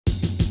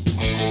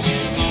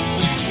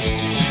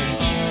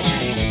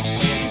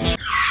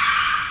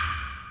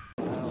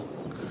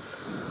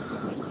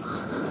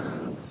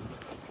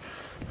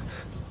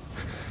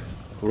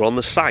We're on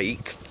the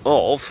site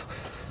of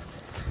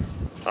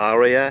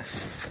RAF.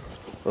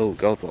 Oh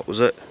God, what was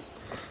it?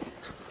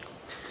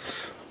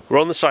 We're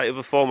on the site of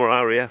a former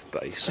RAF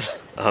base,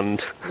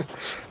 and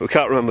we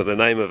can't remember the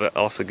name of it.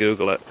 I'll have to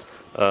Google it.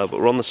 But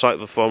we're on the site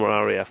of a former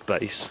RAF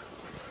base,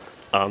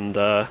 and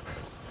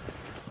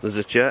there's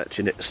a church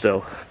in it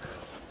still.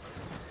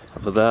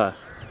 Over there.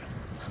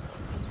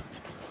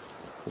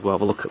 We'll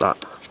have a look at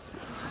that.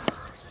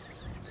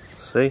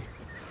 See?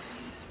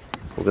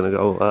 We're going to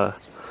go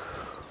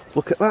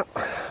look at that.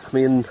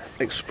 Me and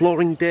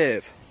Exploring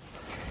Dave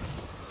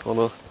on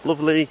a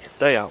lovely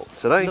day out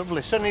today.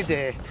 Lovely sunny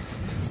day.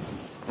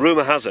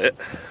 Rumour has it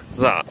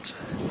that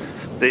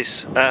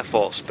this Air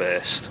Force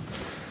base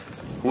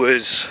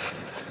was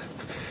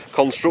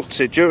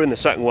constructed during the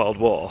Second World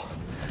War,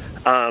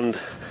 and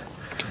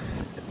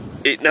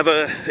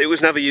it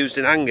was never used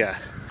in anger.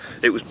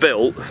 It was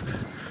built,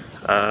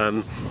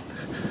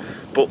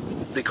 but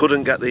they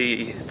couldn't get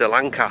the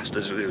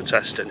Lancasters we were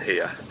testing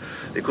here.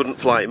 They couldn't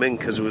fly them in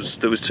because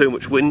there was too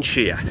much wind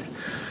shear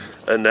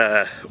and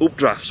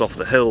updrafts off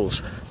the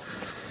hills,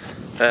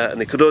 and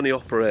they could only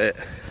operate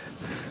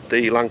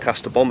the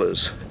Lancaster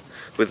bombers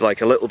with like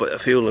a little bit of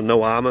fuel and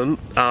no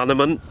armament.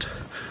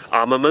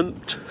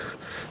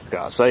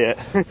 Can't say it.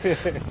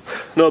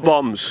 No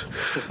bombs.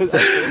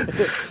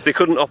 They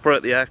couldn't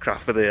operate the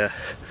aircraft with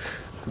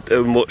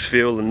much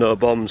fuel and no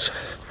bombs.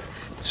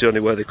 It's the only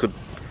way they could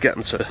get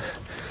them to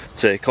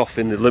take off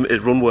in the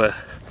limited runway.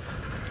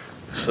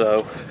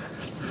 So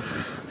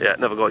yeah, it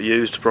never got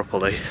used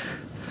properly.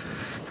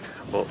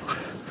 But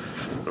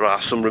there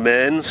are some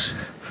remains.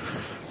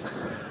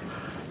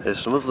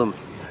 Here's some of them.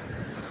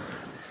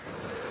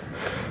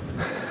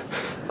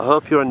 I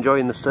hope you're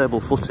enjoying the stable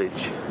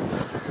footage.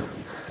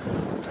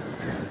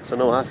 So I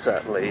know I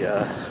certainly,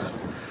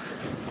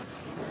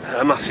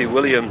 Matthew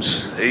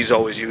Williams, he's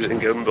always using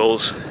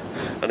gimbals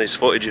and his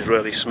footage is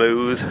really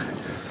smooth,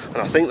 and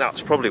I think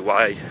that's probably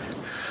why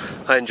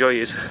I enjoy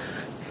his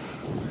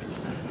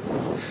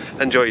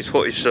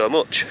footage so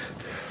much,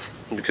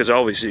 because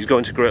obviously he's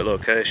going to great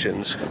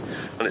locations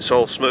and it's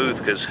all smooth,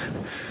 because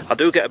I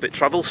do get a bit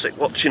travel sick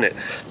watching it,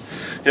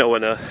 you know,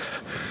 when the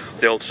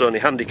old Sony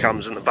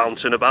Handycams and they're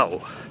bouncing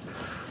about.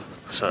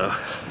 So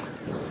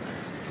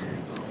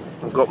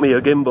I've got me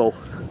a gimbal.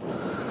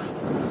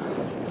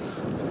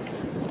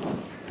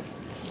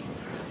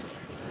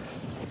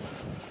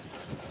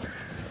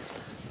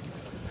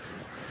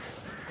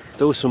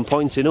 Do some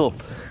pointing up.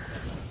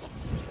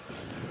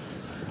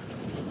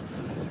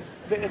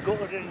 Bit of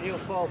gutter in your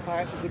fall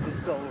pipe with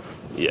the gold.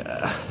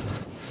 Yeah.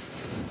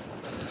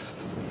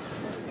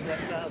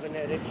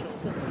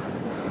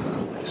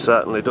 It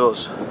certainly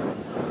does.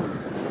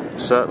 It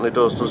certainly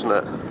does, doesn't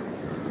it?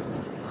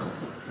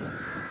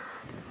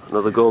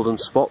 Another golden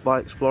spot by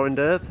Exploring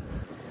Dave.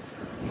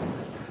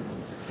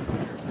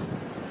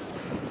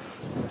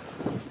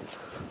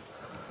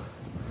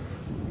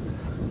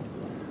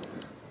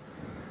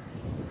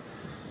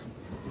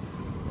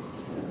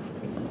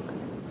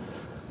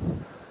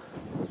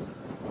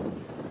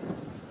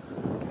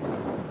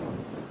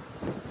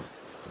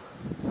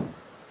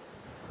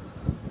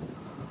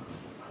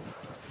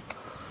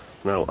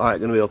 Now, I ain't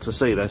going to be able to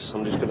see this,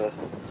 I'm just going to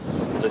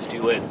lift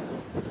you in.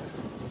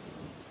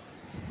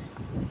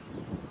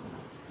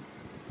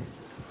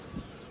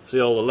 See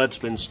all the lead's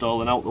been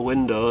stolen out the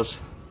windows.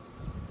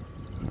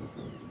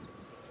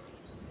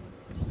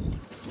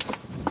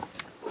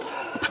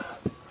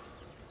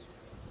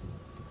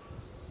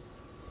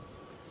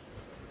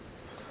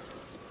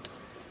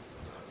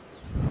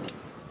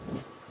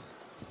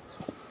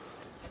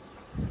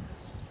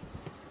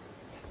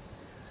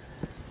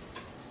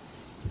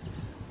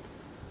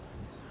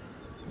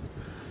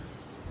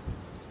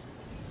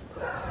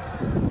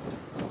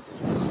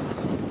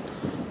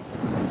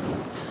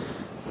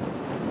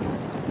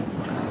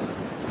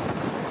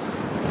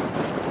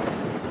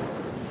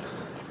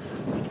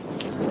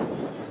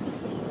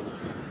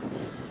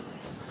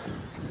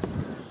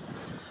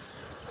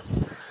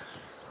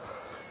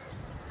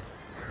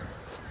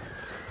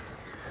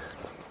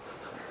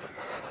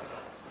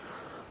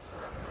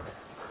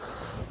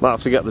 Might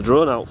have to get the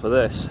drone out for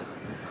this.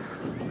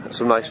 Get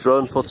some nice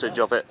drone footage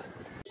of it.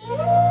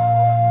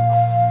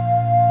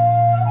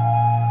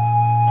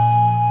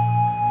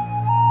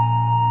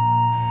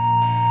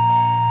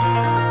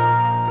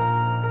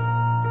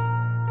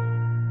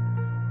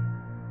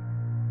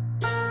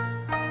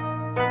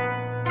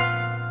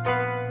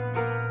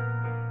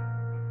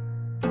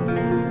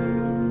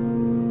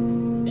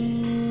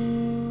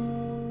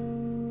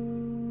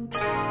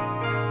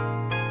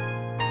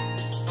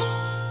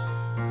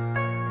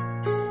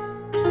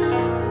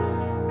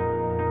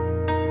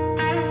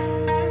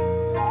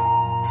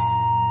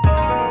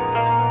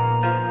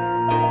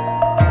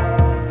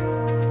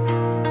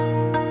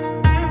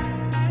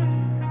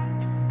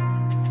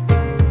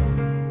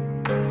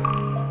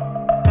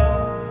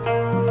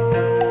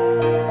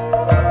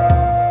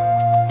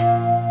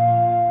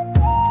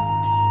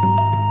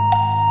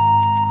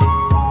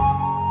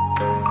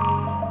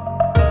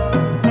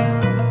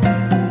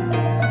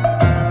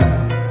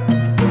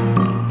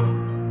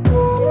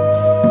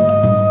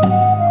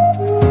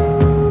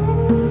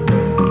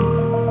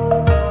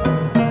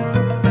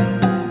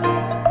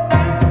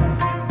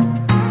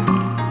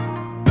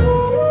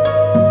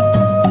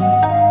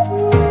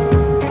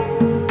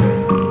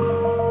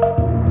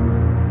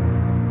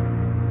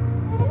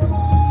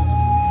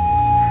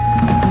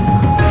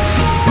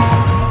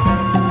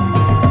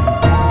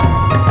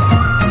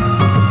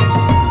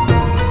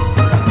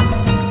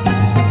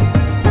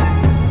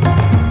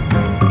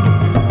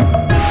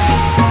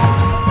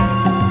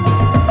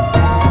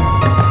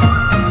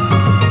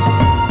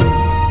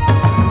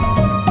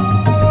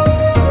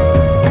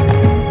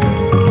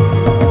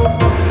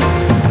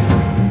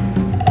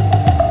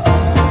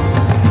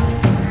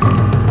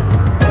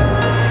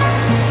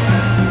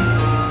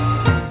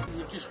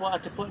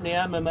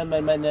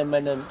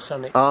 armaments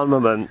on it.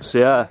 Armaments,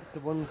 yeah. The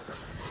ones.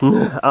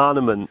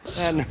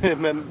 Armaments.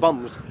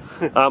 Bombs.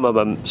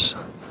 Armaments.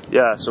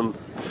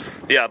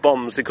 Yeah,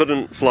 bombs. They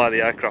couldn't fly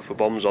the aircraft with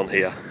bombs on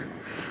here.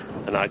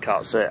 And I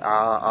can't say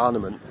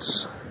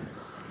armaments.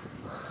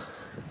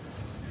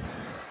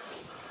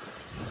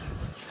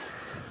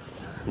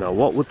 Now,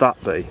 what would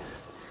that be?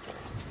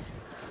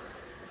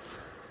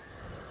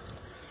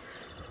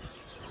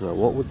 Now,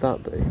 what would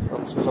that be?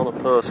 Answers on a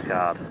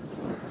postcard.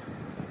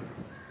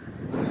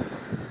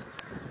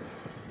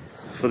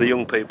 For the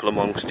young people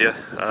amongst you,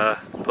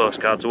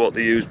 postcards are what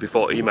they use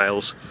before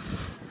emails.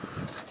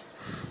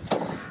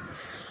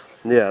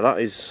 Yeah, that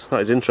is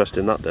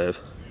interesting, that,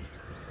 Dave.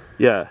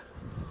 Yeah.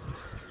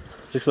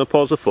 Just gonna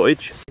pause the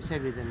footage. It's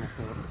heavier than I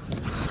thought.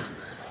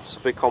 It's a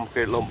big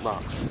concrete lump,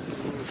 that.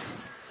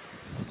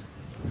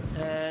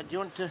 Do you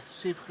want to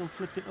see if we can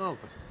flip it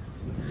over?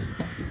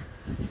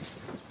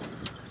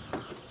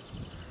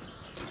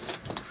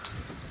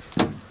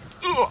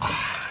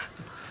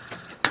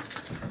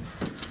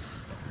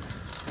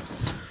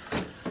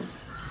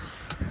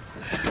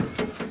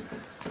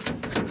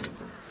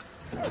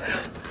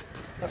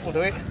 That will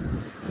do it.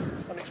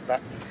 On its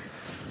back.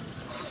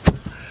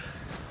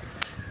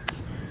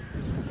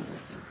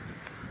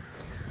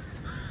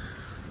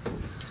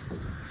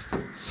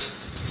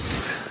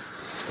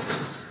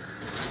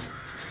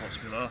 What's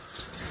below?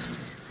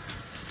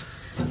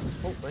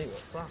 Oh, mate,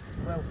 what's that?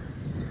 Well,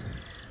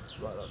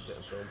 Right, that's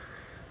getting filmed.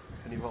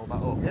 Can you hold that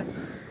up? yeah.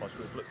 Or should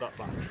we flip that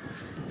back?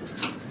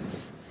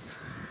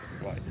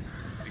 Right.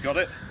 You got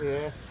it?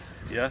 Yeah.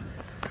 Yeah.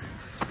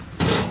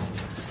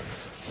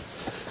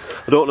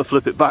 I don't want to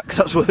flip it back because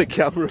that's where the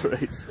camera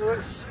is.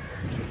 Well,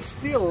 it's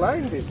steel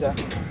lined, is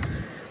that?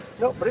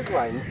 Not brick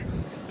lined.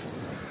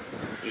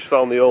 Just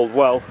found the old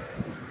well.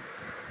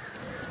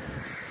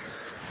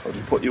 I'll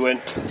just put you in.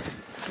 Is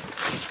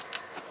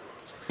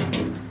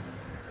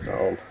that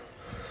on?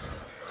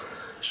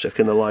 Just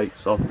checking the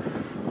lights on.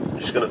 I'm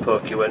just going to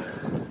poke you in.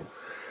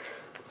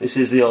 This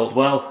is the old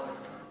well.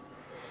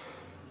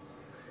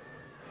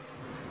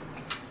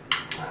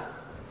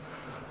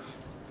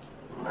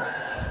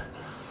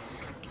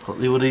 What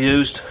they would have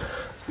used.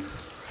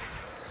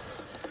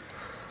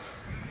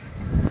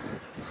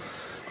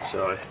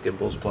 Sorry,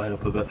 gimbal's playing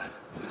up a bit.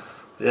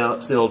 Yeah,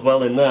 that's the old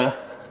well in there.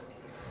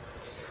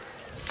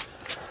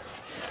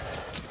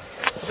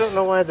 I don't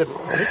know why the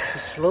bricks are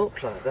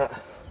sloped like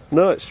that.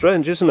 No, it's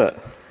strange, isn't it?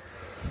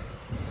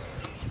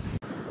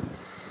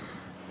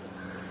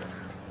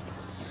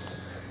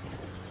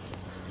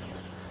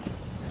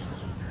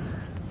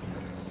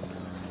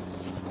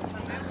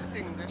 And the other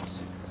thing that's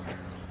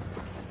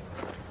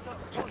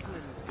not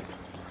puzzling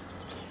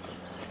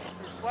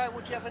is why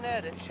would you have an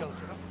air shelter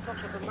up the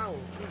top of a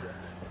mound here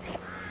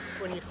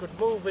when you could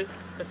move it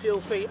a few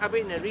feet, have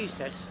it in a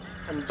recess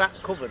and back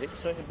cover it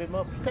so it would be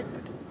more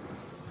protected?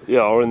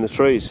 Yeah, or in the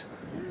trees.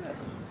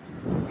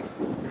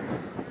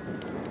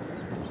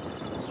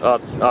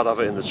 I'd have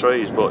it in the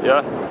trees, but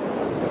yeah,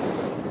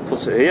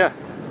 put it here.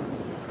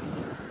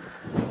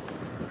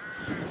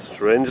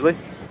 Strangely.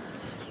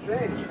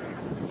 Strange.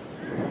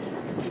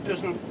 It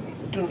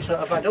doesn't sort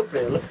of add up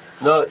really.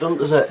 No, it doesn't,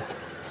 does it?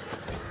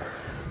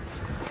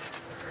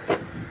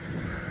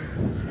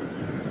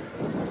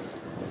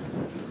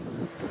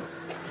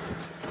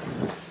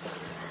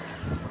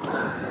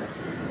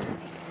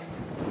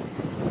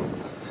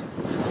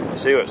 I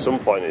see at some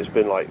point it's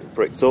been like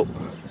bricked up.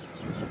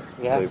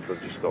 Yeah. People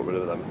have just got rid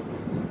of them.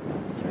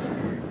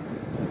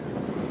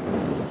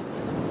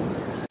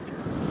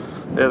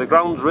 Yeah, the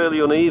ground's really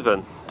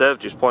uneven. Dave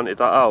just pointed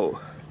that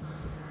out.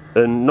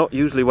 And not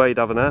usually where you'd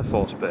have an Air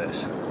Force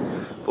base.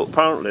 But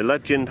apparently,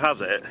 legend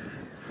has it,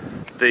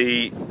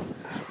 they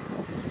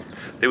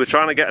were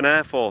trying to get an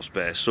Air Force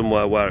base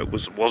somewhere where it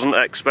wasn't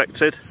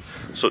expected,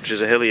 such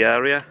as a hilly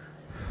area.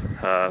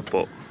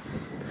 But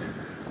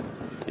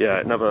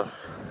yeah,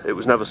 it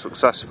was never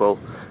successful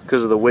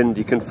because of the wind.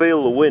 You can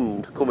feel the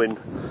wind coming,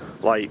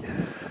 like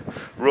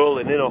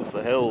rolling in off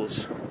the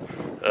hills,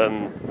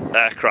 and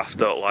aircraft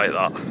don't like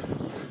that.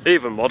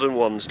 Even modern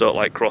ones don't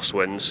like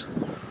crosswinds.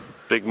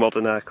 Big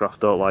modern aircraft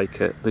don't like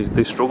it.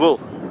 They struggle.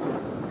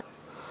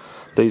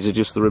 These are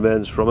just the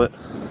remains from it.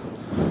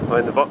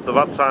 I mean, they've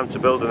had time to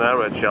build an air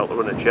raid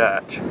shelter and a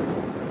church.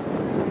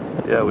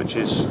 Yeah, which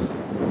is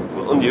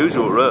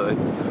unusual, really.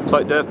 It's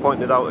like Dave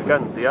pointed out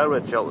again, the air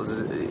raid shelters,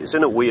 it's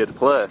in a weird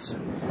place.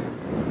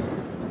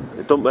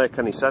 It don't make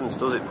any sense,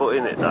 does it,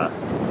 putting it there?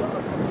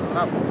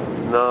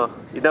 No,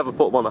 you'd never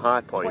put them on a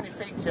high point. 20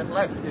 feet to the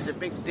left is a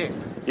big dip.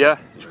 Yeah,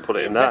 just put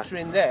it in there. Better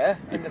in there,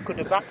 and they could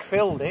have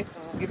backfilled it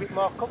and give it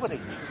more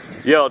coverage.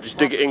 Yeah, or just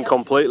dig it in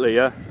completely,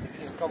 yeah.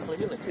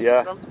 Completely.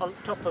 Yeah. On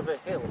top of a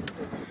hill.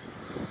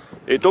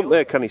 It don't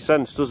make any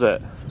sense, does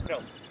it?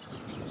 No.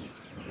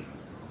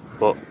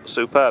 But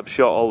superb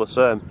shot all the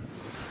same.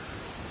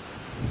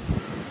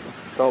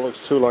 That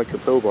looks too like a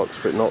pillbox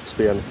for it not to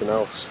be anything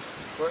else.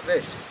 Like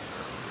this?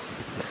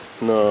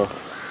 No.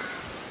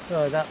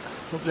 Oh, that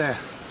up there.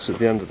 It's at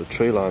the end of the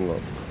tree line,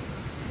 look.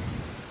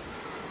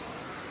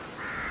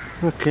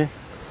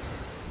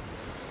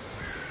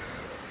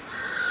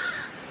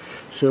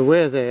 So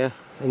we're there,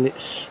 and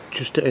it's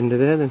just at the end of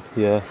there then?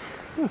 Yeah.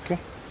 Okay.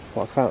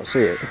 But I can't see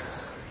it.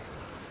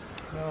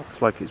 No.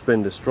 It's like it's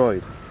been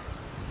destroyed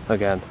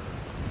again.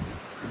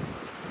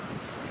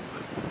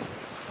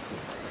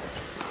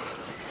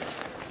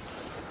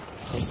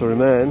 That's the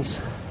remains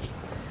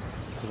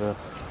of a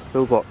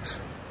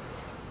pillbox.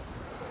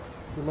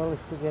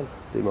 Demolished again.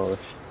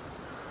 Demolished.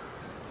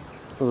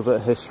 Another bit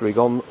of history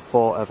gone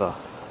forever.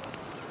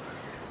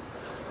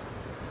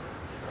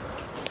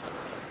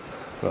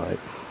 Right.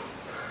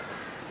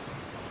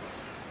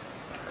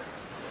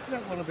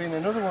 That would have been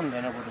another one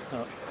then, I would have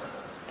thought.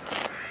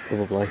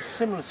 Probably.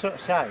 Similar sort of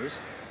size.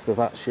 With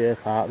that shear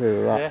part,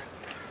 there, that.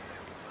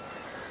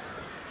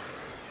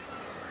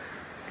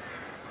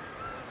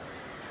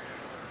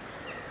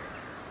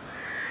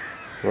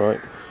 Yeah. Right.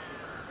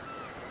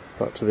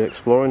 Back to the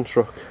exploring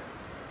truck.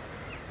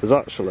 There's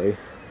actually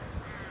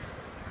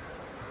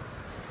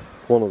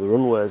one of the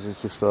runways is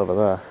just over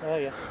there. Oh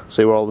yeah.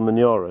 See where all the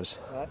manure is?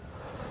 Right.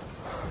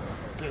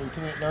 Get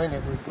into it now,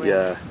 innit?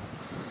 Yeah.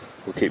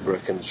 We'll keep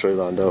breaking the tree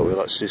line, don't we?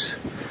 Let's just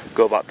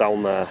go back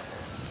down there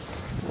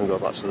and go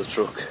back to the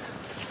truck.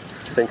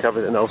 I think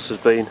everything else has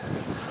been...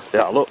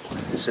 Yeah, look,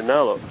 it's in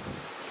there, look.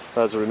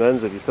 There's the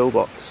remains of your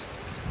pillbox.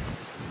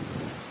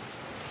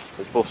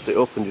 Let's bust it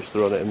up and just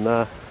thrown it in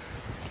there.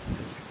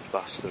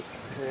 Bastard.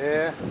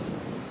 Yeah.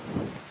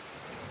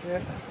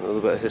 Yeah.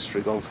 Another bit of history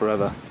gone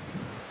forever.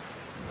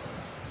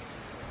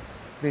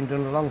 Been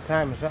done a long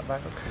time, is that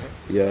back up to it?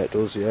 Yeah, it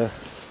does, yeah.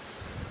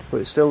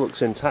 But it still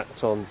looks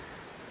intact on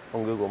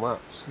Google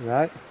Maps.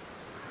 Right.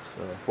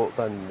 So, but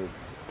then the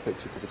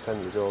picture could be 10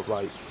 years old,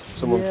 like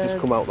someone's just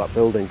come out of that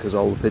building because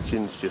all the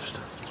pigeons just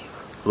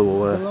flew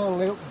away. They'll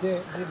only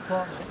update the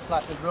important bits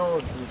like the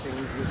roads and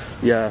things.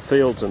 Yeah,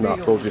 fields and that,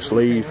 they'll just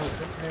leave.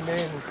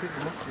 Remain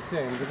pretty much the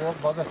same, they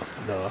won't bother.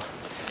 No.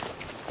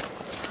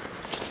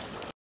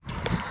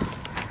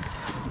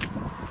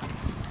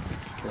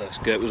 This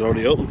gate was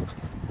already open.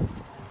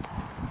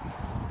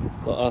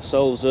 Got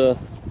ourselves a,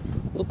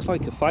 looks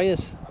like a fire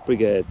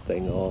brigade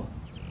thing or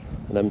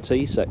an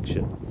MT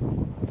section.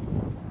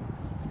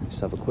 Let's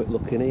have a quick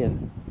look in here.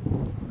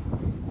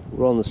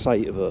 We're on the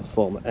site of a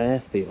former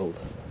airfield.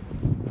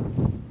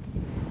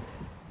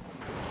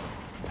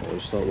 I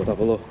just thought we'd have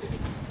a look.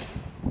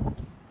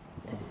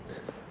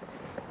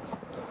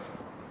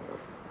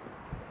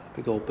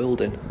 Big old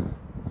building.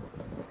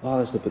 Oh,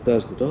 there's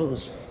the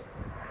doors.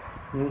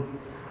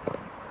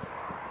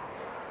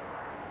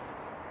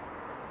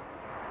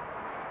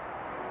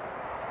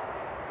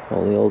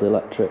 All the old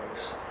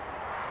electrics.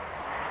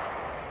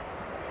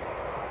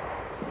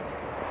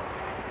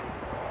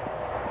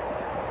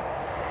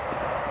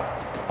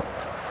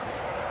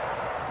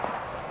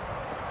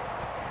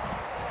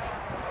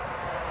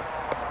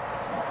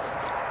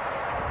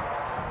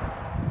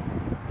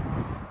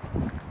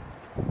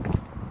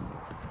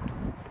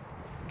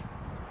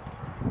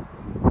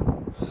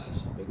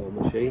 That's a big old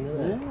machine,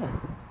 isn't it? Yeah.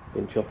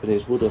 Been chopping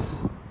his wood up.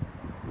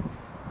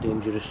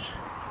 Dangerous.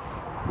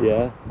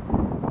 Yeah.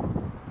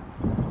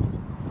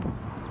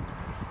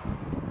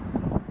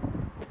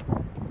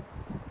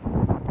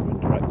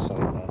 Direct site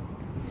there.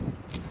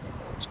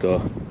 Let's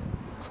go.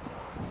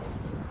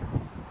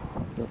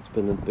 It's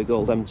been a big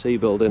old MT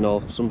building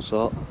of some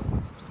sort.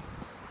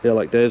 Yeah,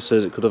 like Dave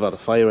says, it could have had a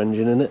fire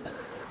engine in it.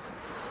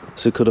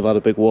 So it could have had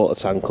a big water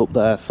tank up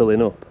there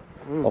filling up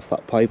off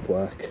that pipe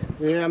work.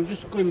 Yeah, I'm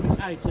just going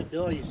out the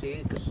door, you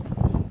see, because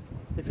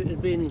if it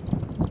had been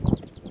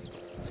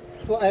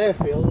for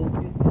airfield,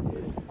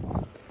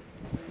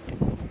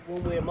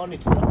 one way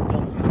monitor that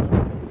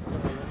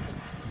done.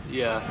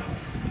 Yeah.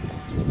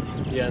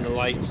 Yeah, and the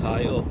light's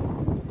high up.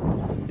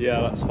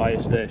 Yeah, that's fire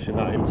station,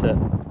 that, isn't it?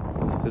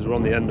 Because we're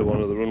on the end of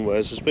one of the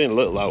runways. There's been a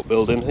little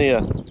outbuilding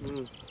here.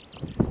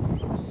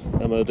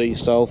 MOD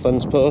style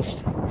fence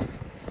post.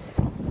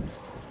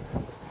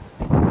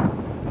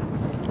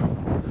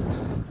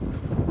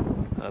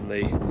 And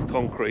the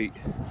concrete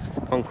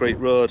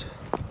road.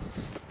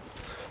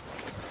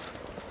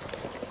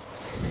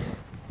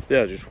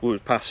 Yeah, just we were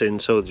passing,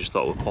 so we just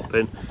thought we'd pop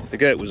in. The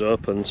gate was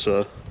open,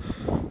 so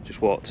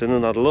just walked in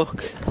and had a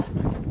look.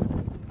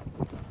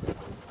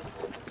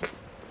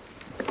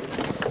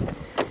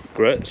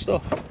 Great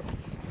stuff.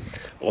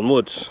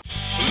 Onwards.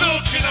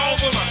 Looking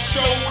over my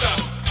shoulder,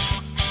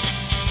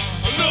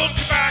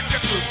 looking back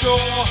at your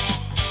door.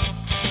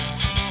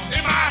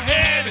 In my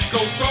head it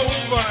goes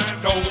over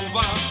and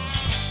over.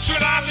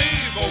 Should I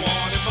leave or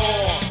want it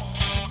more?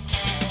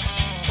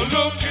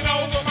 Look